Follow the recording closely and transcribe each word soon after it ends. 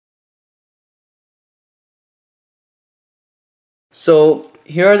So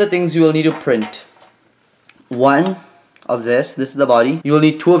here are the things you will need to print. One of this is the body. You will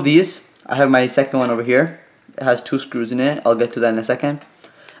need two of these. I have my second one over here. It has two screws in it. I'll get to that in a second.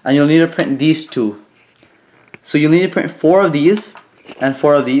 And you'll need to print these two. So you'll need to print four of these and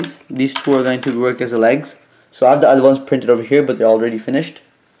four of these. These two are going to work as the legs. So I have the other ones printed over here, but they're already finished.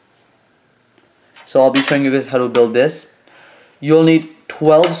 So I'll be showing you guys how to build this. You'll need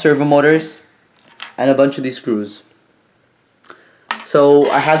 12 servo motors and a bunch of these screws.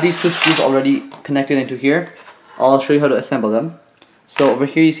 So I have these two screws already connected into here. I'll show you how to assemble them. So over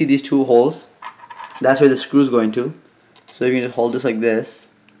here you see these two holes. That's where the screws go into. So you can just hold this like this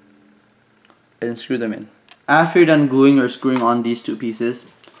and screw them in. After you're done gluing or screwing on these two pieces,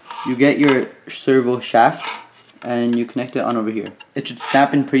 you get your servo shaft and you connect it on over here. It should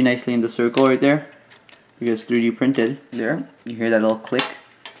snap in pretty nicely in the circle right there because it's 3D printed. There, you hear that little click.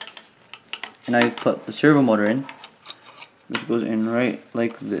 And now you put the servo motor in, which goes in right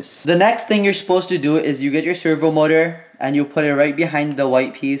like this. The next thing you're supposed to do is you get your servo motor and you put it right behind the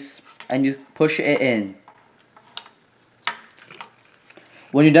white piece and you push it in.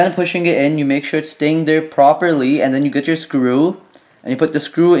 When you're done pushing it in, you make sure it's staying there properly, and then you get your screw and you put the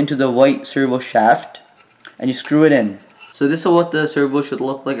screw into the white servo shaft and you screw it in. So this is what the servo should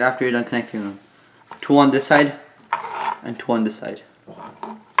look like after you're done connecting them. Two on this side and two on this side.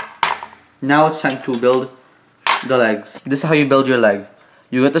 Now it's time to build the legs. This is how you build your leg.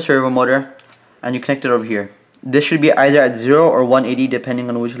 You get the servo motor and you connect it over here. This should be either at 0 or 180 depending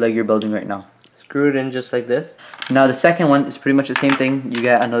on which leg you're building right now. Screw it in just like this. Now the second one is pretty much the same thing. You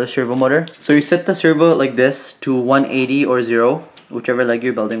get another servo motor. So you set the servo like this to 180 or 0, whichever leg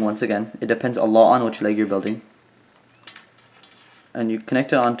you're building. Once again, it depends a lot on which leg you're building. And you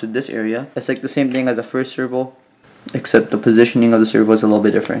connect it onto this area. It's like the same thing as the first servo, except the positioning of the servo is a little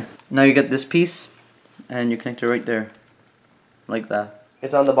bit different. Now you get this piece and you connect it right there, like that.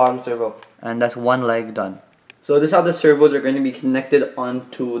 It's on the bottom servo. And that's one leg done. So this is how the servos are going to be connected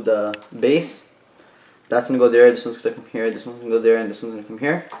onto the base. That's going to go there, this one's going to come here, this one's going to go there, and this one's going to come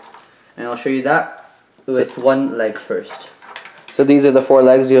here. And I'll show you that with one leg first. So these are the 4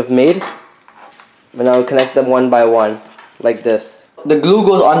 legs you have made. And now connect them one by one, like this. The glue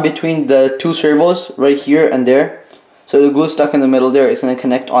goes on between the two servos, right here and there. So the glue is stuck in the middle there. It's going to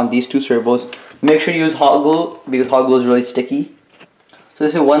connect on these two servos. Make sure you use hot glue, because hot glue is really sticky. So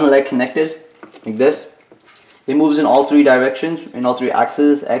this is one leg connected, like this. It moves in all 3 directions, in all 3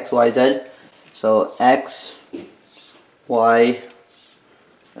 axes, X, Y, Z. So X, Y,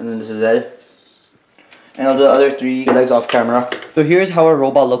 and then this is Z. And I'll do the other 3 legs off camera. So here's how our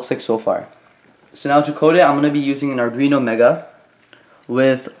robot looks like so far. So now to code it, I'm going to be using an Arduino Mega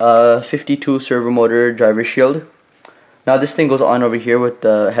with a 52 servo motor driver shield. Now this thing goes on over here with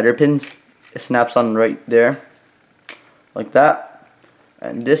the header pins. It snaps on right there, like that.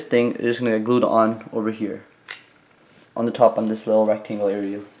 And this thing is just going to get glued on over here, on the top on this little rectangle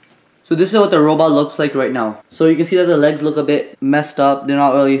area. So this is what the robot looks like right now. So you can see that the legs look a bit messed up. They're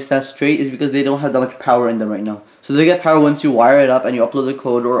not really set straight. It's because they don't have that much power in them right now. So they get power once you wire it up and you upload the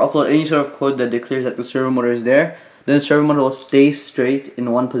code, or upload any sort of code that declares that the servo motor is there. Then the servo motor will stay straight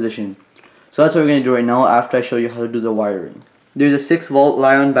in one position. So that's what we're going to do right now after I show you how to do the wiring. There's a 6-volt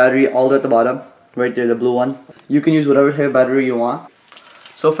Li-ion battery all the way at the bottom. Right there, the blue one. You can use whatever type of battery you want.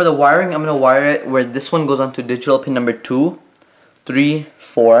 So for the wiring, I'm going to wire it where this one goes on to digital pin number 2, 3,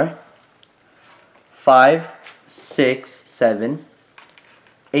 4, 5, 6, 7,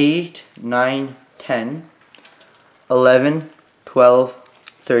 8, 9, 10, 11, 12,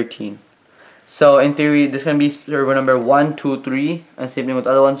 13. So in theory, this is going to be servo number 1, 2, 3, and same thing with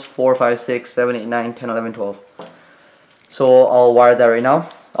other ones, 4, 5, 6, 7, 8, 9, 10, 11, 12. So I'll wire that right now.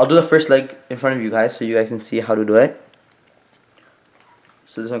 I'll do the first leg in front of you guys so you guys can see how to do it.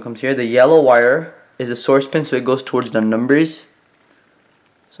 So this one comes here. The yellow wire is the source pin, so it goes towards the numbers.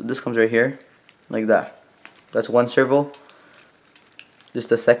 So this comes right here, like that. That's one servo. This is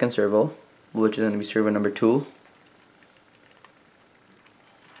the second servo, which is going to be servo number 2.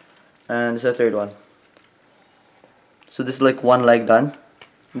 And this is the third one. So this is like one leg done.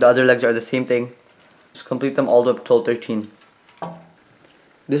 The other legs are the same thing. Just complete them all up till 13.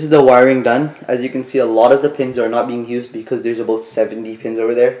 This is the wiring done. As you can see, a lot of the pins are not being used because there's about 70 pins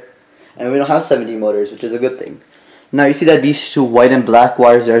over there. And we don't have 70 motors, which is a good thing. Now you see that these two white and black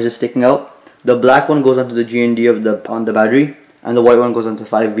wires are just sticking out. The black one goes onto the GND of the battery, and the white one goes onto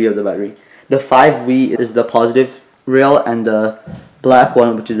 5V of the battery. The 5V is the positive rail, and the black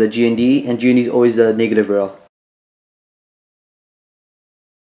one, which is the GND, and GND is always the negative rail.